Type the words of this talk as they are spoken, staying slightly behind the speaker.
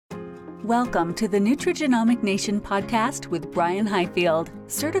Welcome to the Nutrigenomic Nation podcast with Brian Highfield,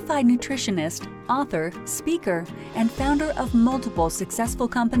 certified nutritionist, author, speaker, and founder of multiple successful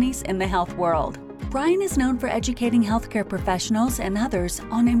companies in the health world. Brian is known for educating healthcare professionals and others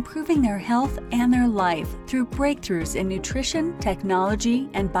on improving their health and their life through breakthroughs in nutrition, technology,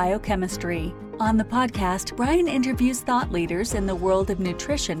 and biochemistry. On the podcast, Brian interviews thought leaders in the world of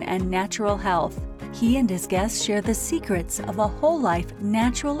nutrition and natural health. He and his guests share the secrets of a whole-life,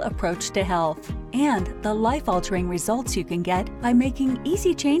 natural approach to health and the life-altering results you can get by making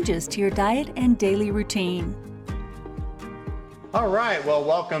easy changes to your diet and daily routine. All right, well,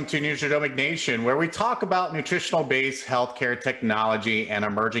 welcome to Nutrigenomic Nation, where we talk about nutritional-based healthcare technology and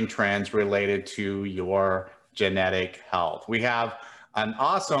emerging trends related to your genetic health. We have an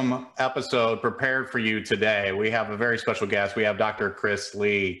awesome episode prepared for you today. We have a very special guest. We have Dr. Chris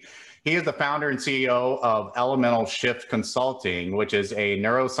Lee. He is the founder and CEO of Elemental Shift Consulting, which is a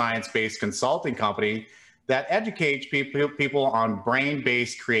neuroscience-based consulting company that educates people on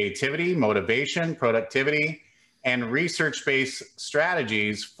brain-based creativity, motivation, productivity, and research-based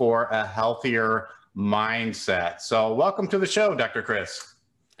strategies for a healthier mindset. So welcome to the show, Dr. Chris.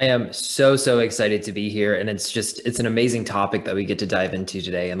 I am so excited to be here. And it's an amazing topic that we get to dive into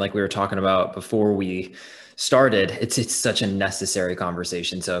today. And like we were talking about before we started, it's such a necessary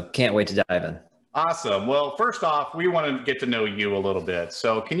conversation. So can't wait to dive in. Awesome. Well, first off, we want to get to know you a little bit.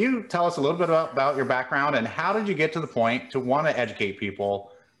 So can you tell us a little bit about your background and how did you get to the point to want to educate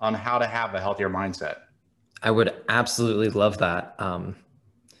people on how to have a healthier mindset? I would absolutely love that.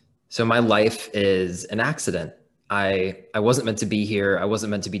 So my life is an accident. I wasn't meant to be here. I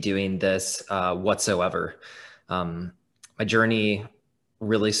wasn't meant to be doing this whatsoever. My journey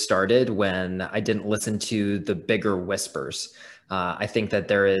really started when I didn't listen to the bigger whispers. I think that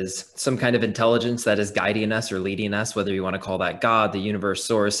there is some kind of intelligence that is guiding us or leading us, whether you want to call that God, the universe,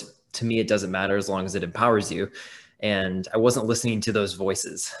 source. To me, it doesn't matter as long as it empowers you. And I wasn't listening to those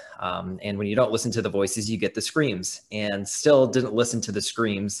voices. And when you don't listen to the voices, you get the screams, and still didn't listen to the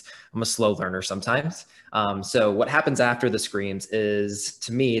screams. I'm a slow learner sometimes. So what happens after the screams is,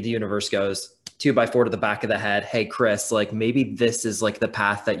 to me, the universe goes 2x4 to the back of the head. Hey, Chris, like maybe this is like the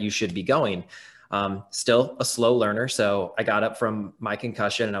path that you should be going. Still a slow learner. So I got up from my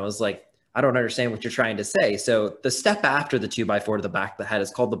concussion and I was like, I don't understand what you're trying to say. So the step after the 2x4 to the back of the head is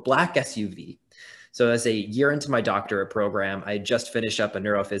called the Black SUV. So as a year into my doctorate program, I just finished up a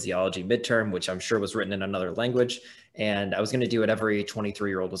neurophysiology midterm, which I'm sure was written in another language. And I was going to do what every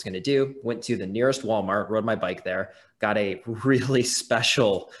 23-year-old was going to do. Went to the nearest Walmart, rode my bike there, got a really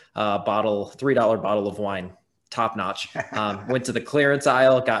special $3 bottle of wine, top notch. Went to the clearance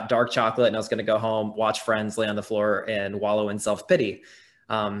aisle, got dark chocolate, and I was going to go home, watch friends lay on the floor and wallow in self-pity.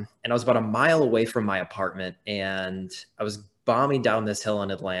 And I was about a mile away from my apartment, and I was bombing down this hill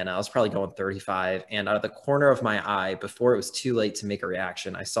in Atlanta. I was probably going 35, and out of the corner of my eye, before it was too late to make a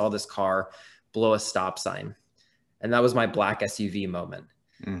reaction, I saw this car blow a stop sign. And that was my black SUV moment.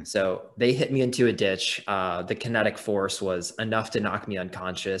 So they hit me into a ditch. The kinetic force was enough to knock me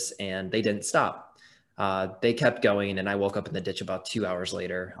unconscious, and they didn't stop. They kept going, and I woke up in the ditch about 2 hours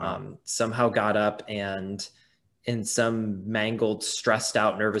later. Somehow got up and, in some mangled, stressed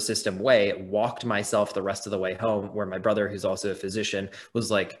out nervous system way, walked myself the rest of the way home, where my brother, who's also a physician,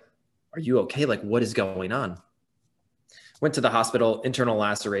 was like, are you okay? Like, what is going on? Went to the hospital, internal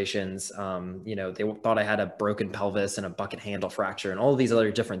lacerations. They thought I had a broken pelvis and a bucket handle fracture and all of these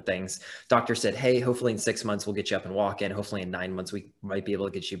other different things. Doctor said, hey, hopefully in 6 months, we'll get you up and walking. Hopefully in 9 months, we might be able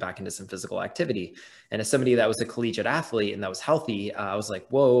to get you back into some physical activity. And as somebody that was a collegiate athlete and that was healthy, I was like,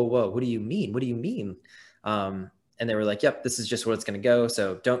 whoa, what do you mean? What do you mean? And they were like, yep, this is just where it's going to go.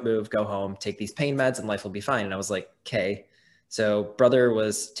 So don't move, go home, take these pain meds and life will be fine. And I was like, okay. So brother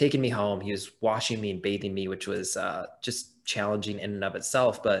was taking me home. He was washing me and bathing me, which was just challenging in and of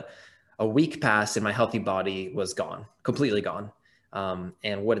itself. But a week passed and my healthy body was gone, completely gone.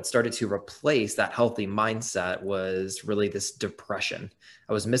 And what had started to replace that healthy mindset was really this depression.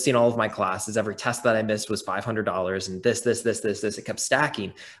 I was missing all of my classes. Every test that I missed was $500, and this, it kept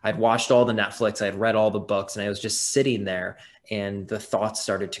stacking. I'd watched all the Netflix, I had read all the books, and I was just sitting there, and the thoughts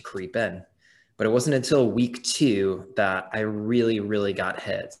started to creep in. But it wasn't until week 2 that I really got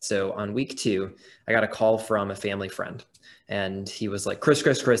hit. So on week 2, I got a call from a family friend, and he was like, Chris,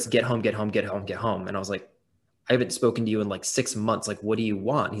 get home. And I was like, I haven't spoken to you in like 6 months. Like, what do you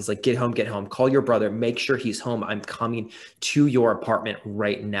want? He's like, get home, call your brother, make sure he's home. I'm coming to your apartment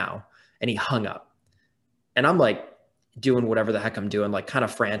right now. And he hung up. And I'm like doing whatever the heck I'm doing, like kind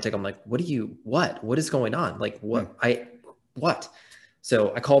of frantic. I'm like, what is going on? Like, what?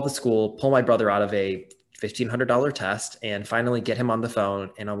 So I called the school, pull my brother out of a $1,500 test and finally get him on the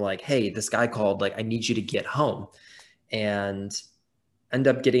phone. And I'm like, hey, this guy called, like, I need you to get home. And end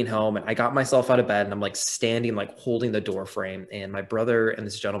up getting home, and I got myself out of bed, and I'm like standing, like holding the door frame, and my brother and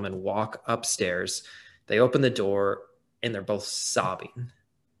this gentleman walk upstairs. They open the door and they're both sobbing.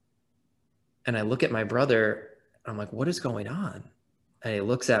 And I look at my brother, I'm like, what is going on? And he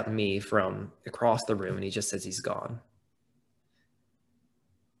looks at me from across the room and he just says he's gone.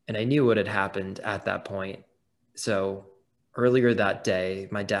 And I knew what had happened at that point. So earlier that day,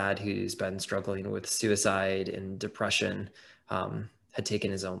 my dad, who's been struggling with suicide and depression, had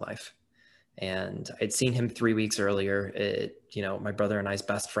taken his own life. And I'd seen him 3 weeks earlier. My brother and I's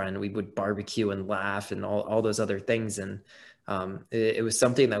best friend, we would barbecue and laugh and all those other things. And it was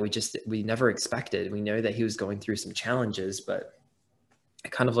something that we never expected. We know that he was going through some challenges, but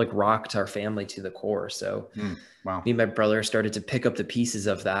it kind of like rocked our family to the core. So wow. Me and my brother started to pick up the pieces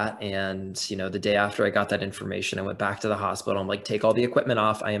of that. And, the day after I got that information, I went back to the hospital. I'm like, take all the equipment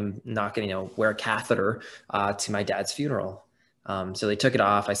off. I am not going to, wear a catheter to my dad's funeral. So they took it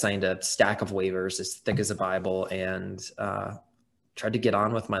off. I signed a stack of waivers as thick as a Bible and tried to get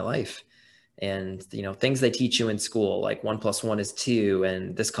on with my life. And, things they teach you in school, like 1 + 1 is 2,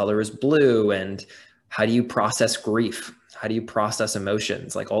 and this color is blue. And how do you process grief? How do you process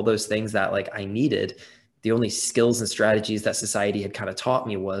emotions? Like all those things that like I needed. The only skills and strategies that society had kind of taught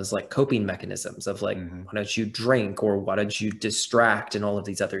me was like coping mechanisms of like, why don't you drink, or why don't you distract, and all of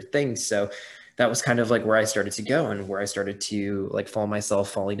these other things. So that was kind of like where I started to go, and where I started to like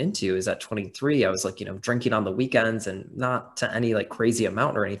falling into is at 23. I was like, drinking on the weekends, and not to any like crazy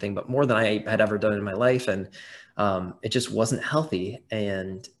amount or anything, but more than I had ever done in my life. And it just wasn't healthy.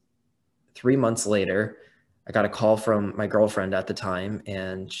 And 3 months later, I got a call from my girlfriend at the time,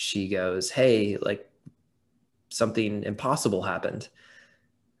 and she goes, hey, like something impossible happened.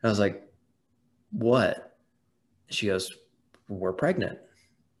 And I was like, what? She goes, we're pregnant.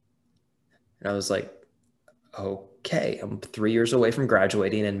 And I was like, okay, I'm 3 years away from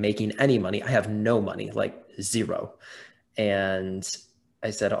graduating and making any money. I have no money, like zero. And I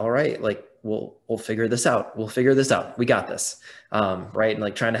said, all right, like, we'll figure this out. We'll figure this out. We got this. Right. And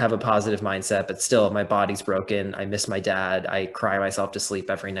like trying to have a positive mindset, but still my body's broken. I miss my dad. I cry myself to sleep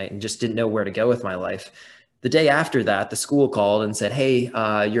every night and just didn't know where to go with my life. The day after that, the school called and said, hey,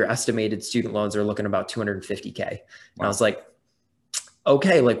 your estimated student loans are looking about $250K. Wow. And I was like,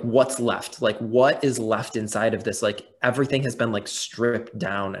 okay, like what's left? Like what is left inside of this? Like everything has been like stripped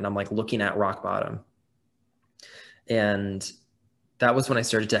down, and I'm like looking at rock bottom. And that was when I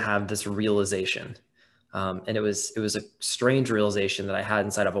started to have this realization. And it was a strange realization that I had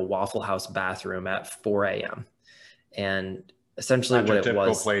inside of a Waffle House bathroom at 4 a.m. And essentially what it was.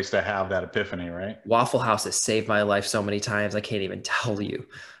 Typical place to have that epiphany, right? Waffle House has saved my life so many times, I can't even tell you.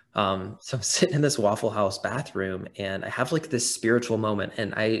 So I'm sitting in this Waffle House bathroom, and I have like this spiritual moment,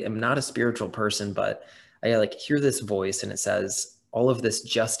 and I am not a spiritual person, but I like hear this voice, and it says, all of this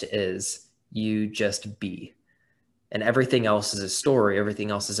just is, you just be. And everything else is a story. Everything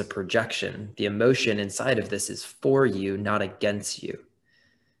else is a projection. The emotion inside of this is for you, not against you.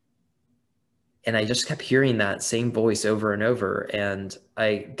 And I just kept hearing that same voice over and over. And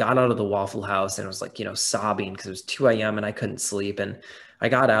I got out of the Waffle House and I was like, sobbing because it was 2 a.m. and I couldn't sleep. And I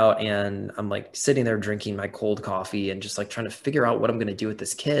got out and I'm like sitting there drinking my cold coffee and just like trying to figure out what I'm going to do with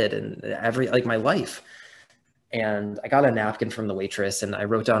this kid and my life. And I got a napkin from the waitress, and I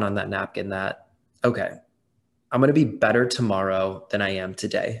wrote down on that napkin that, okay, I'm going to be better tomorrow than I am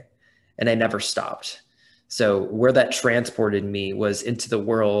today. And I never stopped. So where that transported me was into the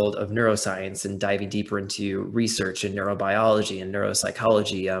world of neuroscience and diving deeper into research and neurobiology and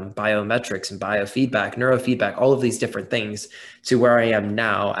neuropsychology, biometrics and biofeedback, neurofeedback, all of these different things, to where I am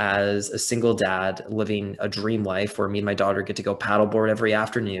now as a single dad living a dream life where me and my daughter get to go paddleboard every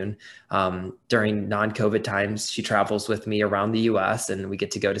afternoon. During non-COVID times, she travels with me around the US, and we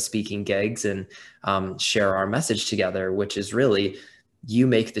get to go to speaking gigs and share our message together, which is really, you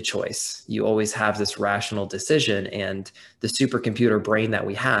make the choice. You always have this rational decision, and the supercomputer brain that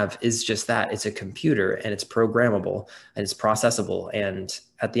we have is just that. It's a computer, and it's programmable and it's processable. And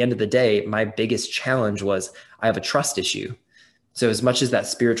at the end of the day, my biggest challenge was I have a trust issue. So as much as that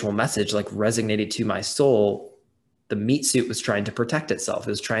spiritual message like resonated to my soul, the meat suit was trying to protect itself.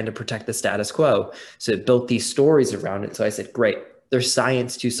 It was trying to protect the status quo. So it built these stories around it. So I said, great, there's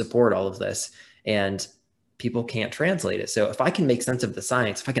science to support all of this. And people can't translate it. So if I can make sense of the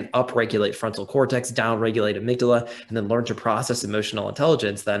science, if I can upregulate frontal cortex, downregulate amygdala, and then learn to process emotional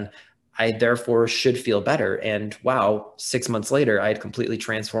intelligence, then I therefore should feel better. And wow, 6 months later, I had completely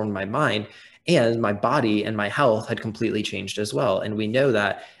transformed my mind. And my body and my health had completely changed as well. And we know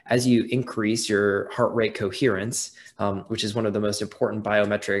that as you increase your heart rate coherence, which is one of the most important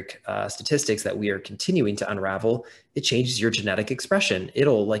biometric statistics that we are continuing to unravel, it changes your genetic expression.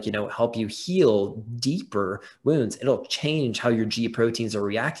 It'll help you heal deeper wounds. It'll change how your G proteins are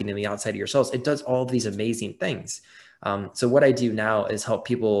reacting in the outside of your cells. It does all of these amazing things. So what I do now is help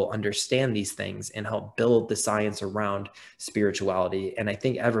people understand these things and help build the science around spirituality. And I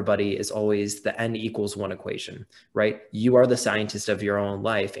think everybody is always the N=1 equation, right? You are the scientist of your own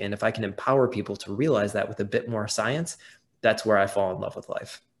life. And if I can empower people to realize that with a bit more science, that's where I fall in love with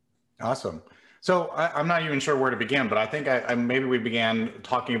life. Awesome. So I'm not even sure where to begin, but I think maybe we began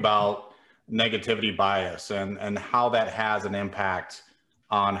talking about negativity bias and how that has an impact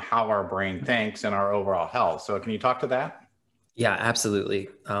on how our brain thinks and our overall health. So can you talk to that? Yeah, absolutely.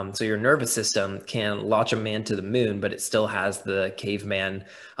 So your nervous system can launch a man to the moon, but it still has the caveman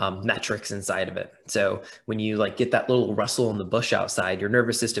metrics inside of it. So when you get that little rustle in the bush outside, your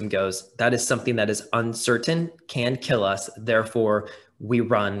nervous system goes, that is something that is uncertain, can kill us. Therefore, we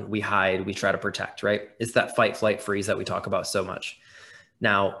run, we hide, we try to protect, right? It's that fight, flight, freeze that we talk about so much.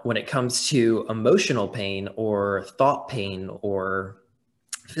 Now, when it comes to emotional pain or thought pain or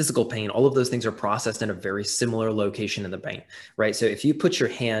physical pain, all of those things are processed in a very similar location in the brain, right? So if you put your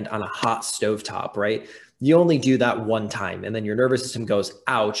hand on a hot stovetop, right, you only do that one time and then your nervous system goes,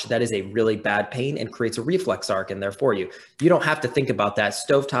 ouch, that is a really bad pain, and creates a reflex arc in there for you. You don't have to think about that.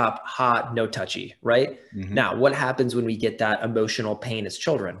 Stovetop, hot, no touchy, right? Mm-hmm. Now, what happens when we get that emotional pain as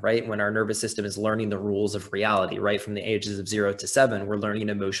children, right? When our nervous system is learning the rules of reality, right? From the ages of 0 to 7, we're learning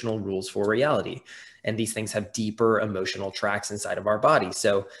emotional rules for reality. And these things have deeper emotional tracks inside of our body.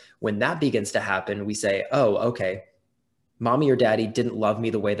 So when that begins to happen, we say, oh, okay, mommy or daddy didn't love me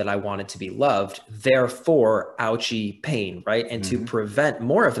the way that I wanted to be loved. Therefore, ouchie, pain, right? And to prevent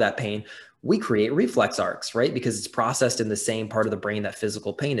more of that pain, we create reflex arcs, right? Because it's processed in the same part of the brain that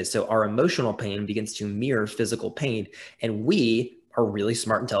physical pain is. So our emotional pain begins to mirror physical pain. And we are really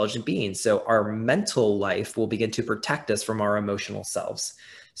smart, intelligent beings. So our mental life will begin to protect us from our emotional selves.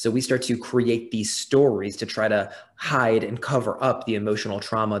 So we start to create these stories to try to hide and cover up the emotional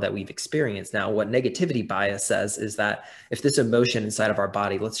trauma that we've experienced. Now, what negativity bias says is that if this emotion inside of our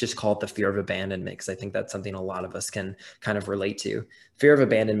body, let's just call it the fear of abandonment, because I think that's something a lot of us can kind of relate to. Fear of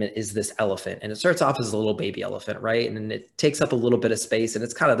abandonment is this elephant, and it starts off as a little baby elephant, right? And it takes up a little bit of space, and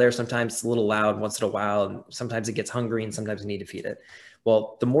it's kind of there. Sometimes it's a little loud once in a while, and sometimes it gets hungry, and sometimes you need to feed it.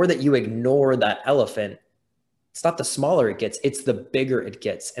 Well, the more that you ignore that elephant, it's not the smaller it gets, it's the bigger it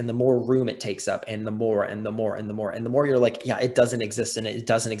gets, and the more room it takes up, and the more and the more and the more and the more you're like, yeah, it doesn't exist, and it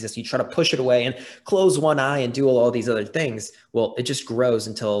doesn't exist. You try to push it away and close one eye and do all these other things. Well, it just grows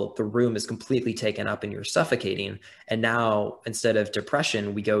until the room is completely taken up and you're suffocating. And now instead of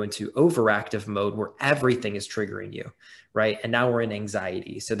depression, we go into overactive mode where everything is triggering you, right? And now we're in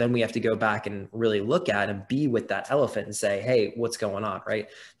anxiety. So then we have to go back and really look at and be with that elephant and say, hey, what's going on, right?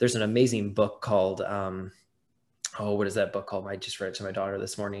 There's an amazing book called, what is that book called? I just read it to my daughter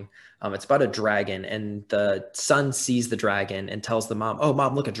this morning. It's about a dragon, and the son sees the dragon and tells the mom, oh,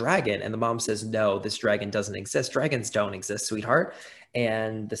 mom, look, a dragon. And the mom says, no, this dragon doesn't exist. Dragons don't exist, sweetheart.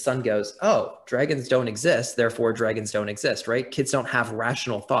 And the son goes, oh, dragons don't exist, therefore dragons don't exist, right? Kids don't have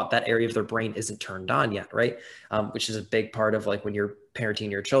rational thought. That area of their brain isn't turned on yet, right? Which is a big part of when you're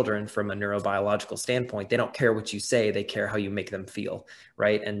parenting your children from a neurobiological standpoint. They don't care what you say, they care how you make them feel,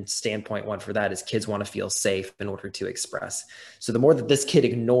 right? And standpoint one for that is kids want to feel safe in order to express. So the more that this kid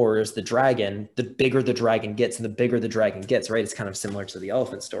ignores the dragon, the bigger the dragon gets, and the bigger the dragon gets, right? It's kind of similar to the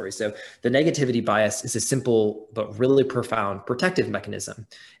elephant story. So the negativity bias is a simple but really profound protective mechanism.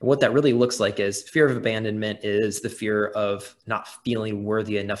 And what that really looks like is fear of abandonment is the fear of not feeling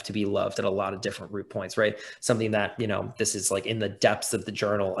worthy enough to be loved at a lot of different root points, right? Something that, this is in the depths of the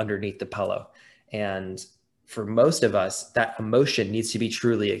journal underneath the pillow. And for most of us, that emotion needs to be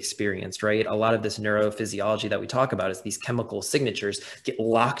truly experienced, right? A lot of this neurophysiology that we talk about is these chemical signatures get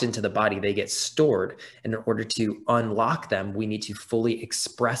locked into the body. They get stored. And in order to unlock them, we need to fully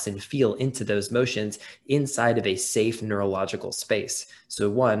express and feel into those motions inside of a safe neurological space. So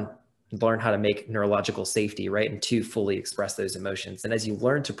one, learn how to make neurological safety, right? And two, fully express those emotions. And as you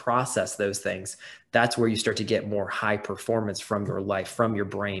learn to process those things, that's where you start to get more high performance from your life, from your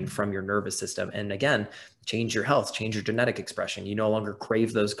brain, from your nervous system. And again, change your health, change your genetic expression. You no longer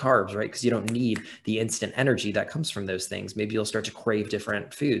crave those carbs, right? Because you don't need the instant energy that comes from those things. Maybe you'll start to crave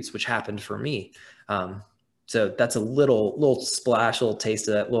different foods, which happened for me. So that's a little splash, a little taste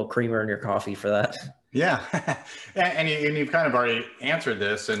of that, little creamer in your coffee for that. Yeah. And you've kind of already answered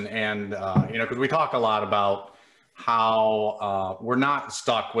this, and because we talk a lot about how we're not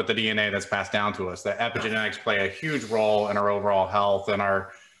stuck with the DNA that's passed down to us. That epigenetics play a huge role in our overall health and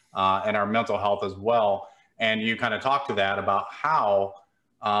our mental health as well. And you kind of talk to that about how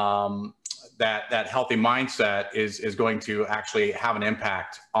that healthy mindset is going to actually have an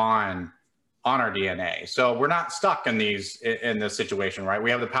impact on our DNA. So we're not stuck in this situation, right?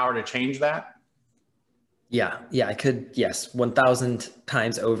 We have the power to change that. Yeah, I could, yes, 1,000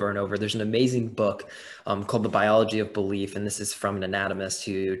 times over and over. There's an amazing book called The Biology of Belief, and this is from an anatomist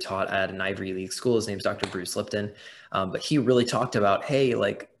who taught at an Ivy League school. His name's Dr. Bruce Lipton, but he really talked about, hey,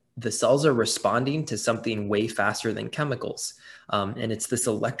 like the cells are responding to something way faster than chemicals, and it's this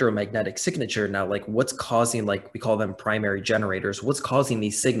electromagnetic signature. Now, like what's causing, like we call them primary generators, what's causing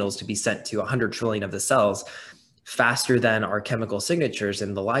these signals to be sent to 100 trillion of the cells faster than our chemical signatures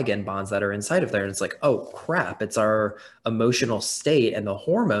and the ligand bonds that are inside of there. And it's like, oh crap, it's our emotional state and the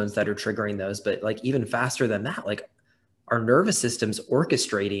hormones that are triggering those. But like even faster than that, like our nervous system's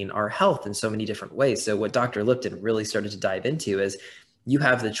orchestrating our health in so many different ways. So what Dr. Lipton really started to dive into is you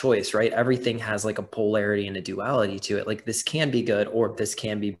have the choice, right? Everything has like a polarity and a duality to it. Like this can be good or this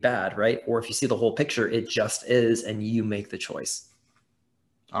can be bad, right? Or if you see the whole picture, it just is, and you make the choice.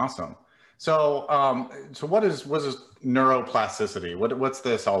 Awesome. So, so what is neuroplasticity? What's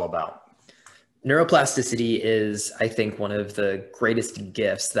this all about? Neuroplasticity is, I think, one of the greatest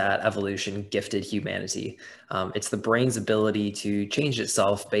gifts that evolution gifted humanity. It's the brain's ability to change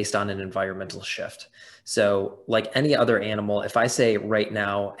itself based on an environmental shift. So like any other animal, if I say right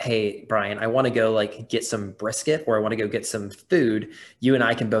now, hey, Brian, I want to go like get some brisket or I want to go get some food, you and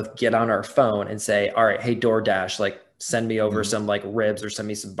I can both get on our phone and say, all right, hey, DoorDash, like send me over some like ribs or send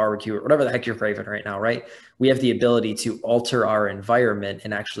me some barbecue or whatever the heck you're craving right now, right? We have the ability to alter our environment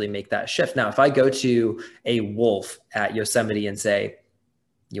and actually make that shift. Now, if I go to a wolf at Yosemite and say,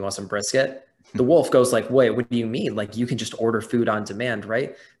 you want some brisket? The wolf goes like, wait, what do you mean? Like you can just order food on demand,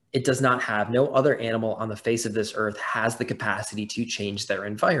 right? It does not have, no other animal on the face of this earth has the capacity to change their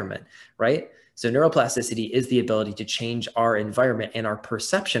environment, right? So neuroplasticity is the ability to change our environment and our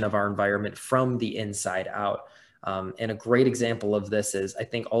perception of our environment from the inside out. And a great example of this is, I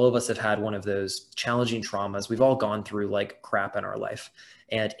think all of us have had one of those challenging traumas. We've all gone through like crap in our life.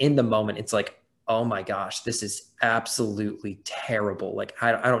 And in the moment, it's like, oh my gosh, this is absolutely terrible. Like,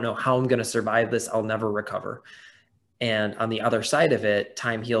 I don't know how I'm going to survive this. I'll never recover. And on the other side of it,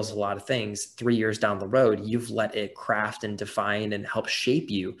 time heals a lot of things. 3 years down the road, you've let it craft and define and help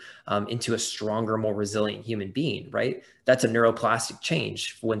shape you into a stronger, more resilient human being, right? That's a neuroplastic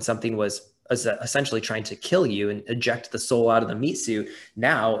change. When something was essentially trying to kill you and eject the soul out of the meat suit,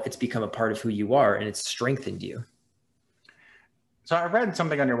 now it's become a part of who you are and it's strengthened you. So I read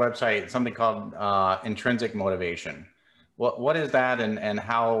something on your website, something called intrinsic motivation. What is that, and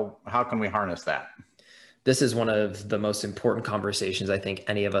how can we harness that? This is one of the most important conversations I think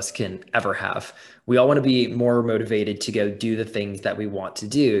any of us can ever have. We all want to be more motivated to go do the things that we want to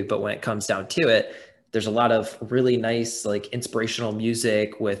do. But when it comes down to it, there's a lot of really nice, like inspirational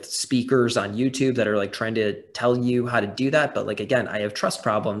music with speakers on YouTube that are like trying to tell you how to do that. But like, again, I have trust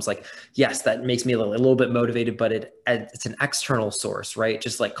problems. Like, yes, that makes me a little bit motivated, but it's an external source, right?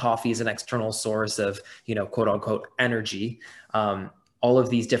 Just like coffee is an external source of, quote unquote, energy. All of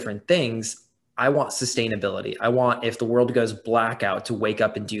these different things. I want sustainability. I want, if the world goes blackout, to wake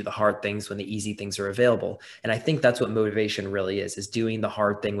up and do the hard things when the easy things are available. And I think that's what motivation really is doing the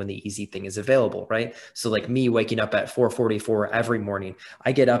hard thing when the easy thing is available, right? So like me waking up at 4:44 every morning,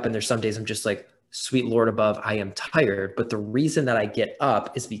 I get up and there's some days I'm just like, sweet Lord above, I am tired. But the reason that I get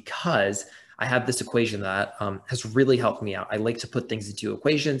up is because I have this equation that has really helped me out. I like to put things into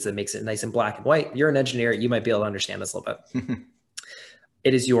equations that makes it nice and black and white. You're an engineer. You might be able to understand this a little bit.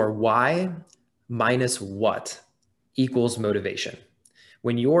 It is your why minus what equals motivation.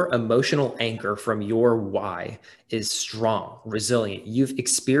 When your emotional anchor from your why is strong, resilient, you've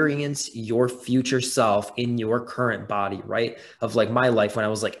experienced your future self in your current body, right? Of like my life when I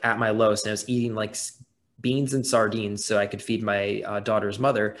was like at my lowest and I was eating like beans and sardines so I could feed my daughter's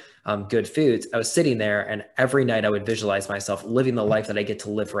mother good foods. I was sitting there and every night I would visualize myself living the life that I get to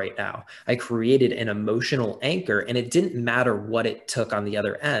live right now. I created an emotional anchor and it didn't matter what it took on the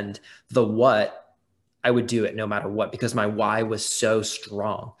other end. The what, I would do it no matter what, because my why was so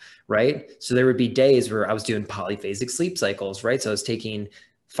strong, right? So there would be days where I was doing polyphasic sleep cycles, right? So I was taking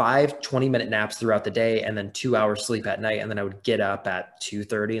 5 20-minute naps throughout the day and then 2 hours sleep at night. And then I would get up at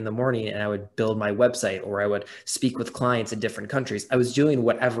 2:30 in the morning and I would build my website or I would speak with clients in different countries. I was doing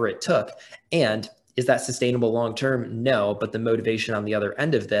whatever it took. And Is that sustainable long term? No, but the motivation on the other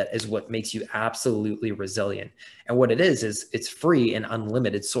end of that is what makes you absolutely resilient. And what it is it's free and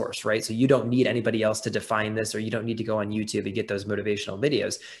unlimited source, right? So you don't need anybody else to define this, or you don't need to go on YouTube and get those motivational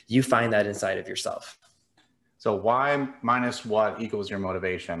videos. You find that inside of yourself. So why minus what equals your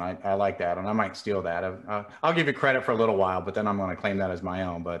motivation? I like that, and I might steal that. I'll give you credit for a little while, but then I'm going to claim that as my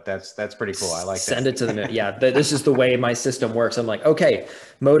own. But that's pretty cool. I like that. Send it to them. Yeah, this is the way my system works. I'm like, okay,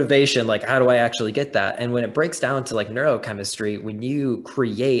 motivation. Like, how do I actually get that? And when it breaks down to like neurochemistry, when you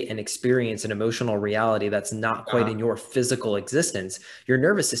create and experience an emotional reality that's not quite in your physical existence, your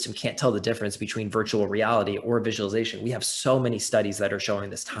nervous system can't tell the difference between virtual reality or visualization. We have so many studies that are showing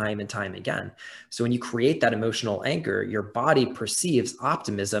this time and time again. So when you create that emotional anchor, your body perceives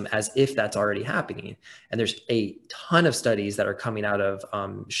optimism as if that's already happening. And there's a ton of studies that are coming out of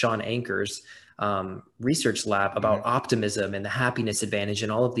Sean Anker's research lab about optimism and the happiness advantage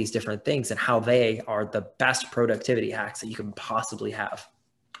and all of these different things and how they are the best productivity hacks that you can possibly have.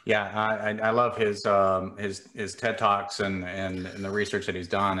 Yeah, I love his TED Talks and the research that he's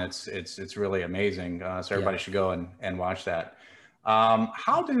done. It's really amazing. So everybody should go and watch that.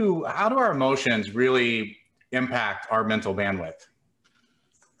 How do our emotions really impact our mental bandwidth?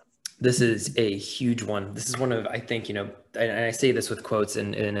 This is a huge one. This is one of, I think, and I say this with quotes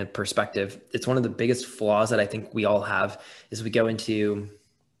and in a perspective, it's one of the biggest flaws that I think we all have is we go into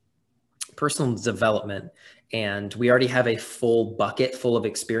personal development and we already have a full bucket full of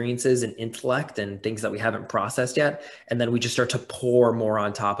experiences and intellect and things that we haven't processed yet. And then we just start to pour more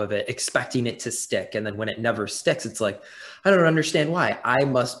on top of it, expecting it to stick. And then when it never sticks, it's like, I don't understand why. I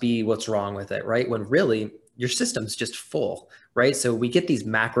must be what's wrong with it, right? When really your system's just full, right? So we get these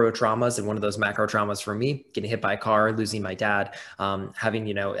macro traumas, and one of those macro traumas for me, getting hit by a car, losing my dad,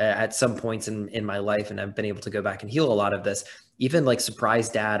 having, at some points in my life, and I've been able to go back and heal a lot of this, even like surprise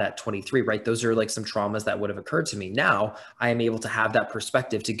dad at 23, right? Those are like some traumas that would have occurred to me. Now I am able to have that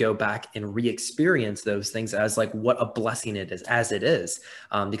perspective to go back and re-experience those things as like what a blessing it is, as it is,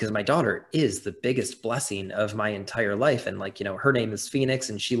 because my daughter is the biggest blessing of my entire life. And like, her name is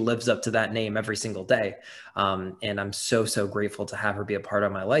Phoenix and she lives up to that name every single day. And I'm so, so grateful to have her be a part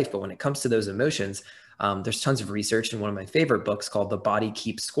of my life. But when it comes to those emotions, there's tons of research, and one of my favorite books called The Body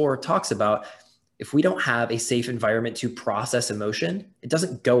Keeps Score talks about if we don't have a safe environment to process emotion, it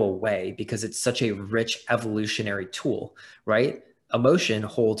doesn't go away because it's such a rich evolutionary tool, right? Emotion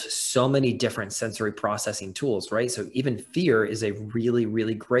holds so many different sensory processing tools, right? So even fear is a really,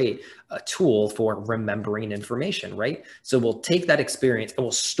 really great tool for remembering information, right? So we'll take that experience and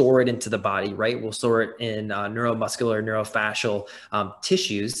we'll store it into the body, right? We'll store it in neuromuscular, neurofascial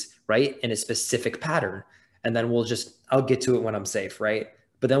tissues, right? In a specific pattern. And then I'll get to it when I'm safe, right?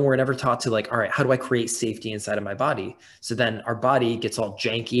 But then we're never taught to like, all right, how do I create safety inside of my body? So then our body gets all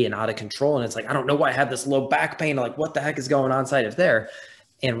janky and out of control. And it's like, I don't know why I have this low back pain. Like, what the heck is going on inside of there?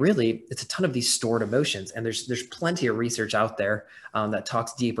 And really, it's a ton of these stored emotions. And there's plenty of research out there that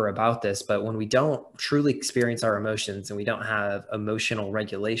talks deeper about this. But when we don't truly experience our emotions and we don't have emotional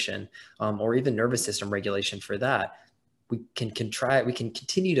regulation or even nervous system regulation for that, we can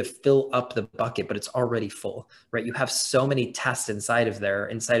continue to fill up the bucket, but it's already full, right? You have so many tests inside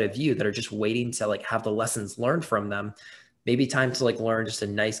of you that are just waiting to like have the lessons learned from them. Maybe time to like learn just a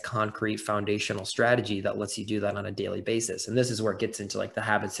nice concrete foundational strategy that lets you do that on a daily basis. And this is where it gets into like the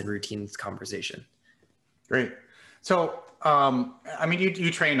habits and routines conversation. Great. So,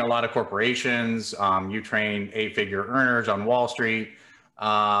 you train a lot of corporations, you train 8-figure earners on Wall Street,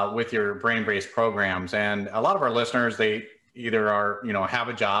 with your brain-based programs. And a lot of our listeners, they either are, have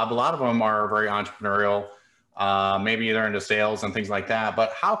a job. A lot of them are very entrepreneurial. Maybe they're into sales and things like that.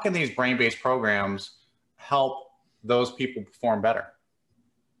 But how can these brain-based programs help those people perform better?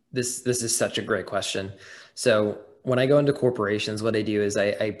 This is such a great question. So when I go into corporations, what I do is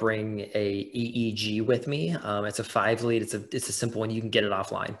I bring a EEG with me. It's a 5-lead. It's a simple one. You can get it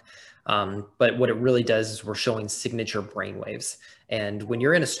offline. But what it really does is we're showing signature brain waves. And when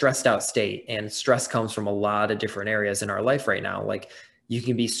you're in a stressed out state, and stress comes from a lot of different areas in our life right now, like you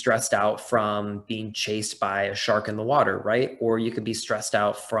can be stressed out from being chased by a shark in the water, right? Or you could be stressed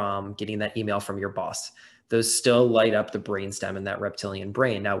out from getting that email from your boss. Those still light up the brainstem and that reptilian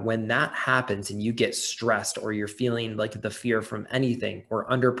brain. Now, when that happens and you get stressed or you're feeling like the fear from anything or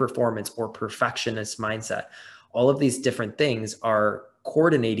underperformance or perfectionist mindset, all of these different things are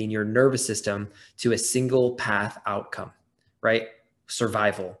coordinating your nervous system to a single path outcome, right?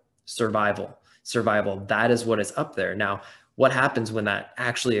 Survival. That is what is up there. Now, what happens when that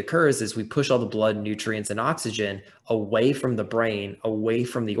actually occurs is we push all the blood, nutrients, and oxygen away from the brain, away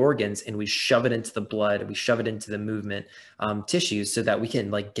from the organs, and we shove it into the blood, we shove it into the movement tissues so that we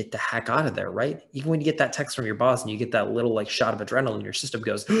can like get the heck out of there, right? Even when you get that text from your boss and you get that little like shot of adrenaline, your system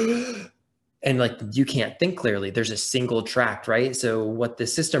goes, and like you can't think clearly. There's a single tract, right? So what the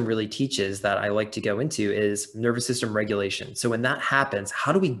system really teaches that I like to go into is nervous system regulation. So when that happens,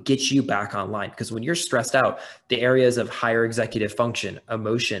 how do we get you back online? Because when you're stressed out, the areas of higher executive function,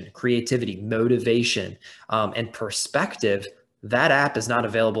 emotion, creativity, motivation, and perspective, that app is not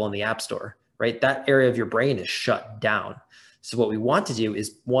available in the App Store, right? That area of your brain is shut down. So what we want to do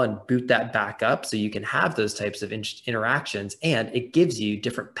is, one, boot that back up so you can have those types of interactions, and it gives you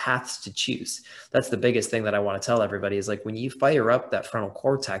different paths to choose. That's the biggest thing that I want to tell everybody is like when you fire up that frontal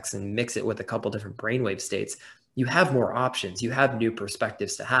cortex and mix it with a couple different brainwave states, you have more options, you have new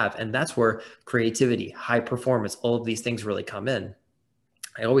perspectives to have. And that's where creativity, high performance, all of these things really come in.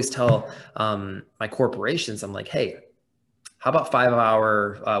 I always tell my corporations, I'm like, hey, how about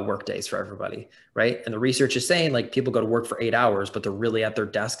 5-hour work days for everybody, right? And the research is saying like people go to work for 8 hours, but they're really at their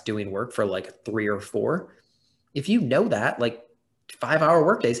desk doing work for like 3 or 4. If you know that, like 5-hour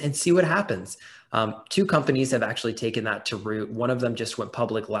work days and see what happens. 2 companies have actually taken that to root. One of them just went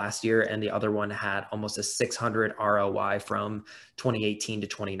public last year and the other one had almost a 600 ROI from 2018 to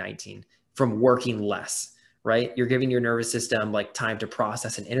 2019 from working less. Right? You're giving your nervous system like time to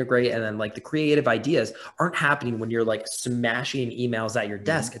process and integrate. And then like the creative ideas aren't happening when you're like smashing emails at your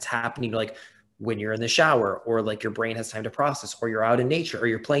desk. It's happening like when you're in the shower, or like your brain has time to process, or you're out in nature, or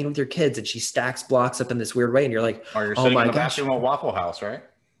you're playing with your kids and she stacks blocks up in this weird way. And you're like, or you're sitting in the bathroom at Waffle House, right?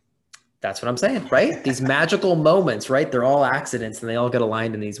 That's what I'm saying, right? These magical moments, right? They're all accidents and they all get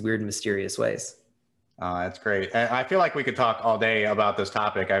aligned in these weird, mysterious ways. That's great. I feel like we could talk all day about this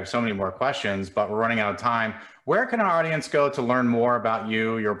topic. I have so many more questions, but we're running out of time. Where can our audience go to learn more about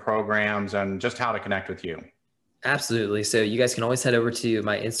you, your programs, and just how to connect with you? Absolutely. So you guys can always head over to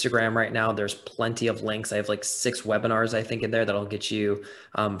my Instagram right now. There's plenty of links. I have like 6 webinars, I think, in there that'll get you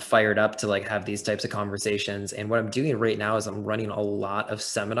fired up to like have these types of conversations. And what I'm doing right now is I'm running a lot of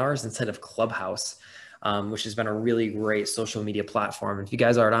seminars instead of Clubhouse, which has been a really great social media platform. If you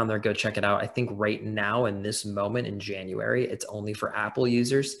guys aren't on there, go check it out. I think right now in this moment in January, it's only for Apple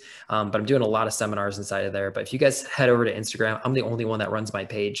users, but I'm doing a lot of seminars inside of there. But if you guys head over to Instagram, I'm the only one that runs my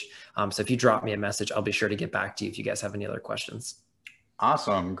page. So if you drop me a message, I'll be sure to get back to you if you guys have any other questions.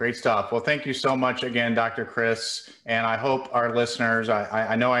 Awesome. Great stuff. Well, thank you so much again, Dr. Chris. And I hope our listeners,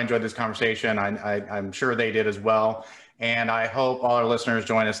 I know I enjoyed this conversation. I'm sure they did as well. And I hope all our listeners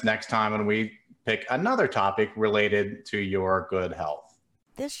join us next time when we pick another topic related to your good health.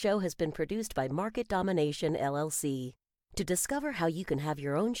 This show has been produced by Market Domination, LLC. To discover how you can have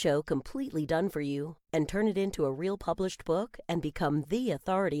your own show completely done for you and turn it into a real published book and become the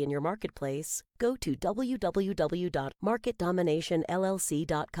authority in your marketplace, go to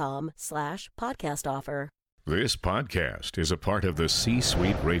www.marketdominationllc.com/podcast offer. This podcast is a part of the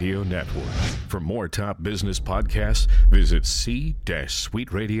C-Suite Radio Network. For more top business podcasts, visit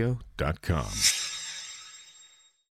c-suiteradio.com.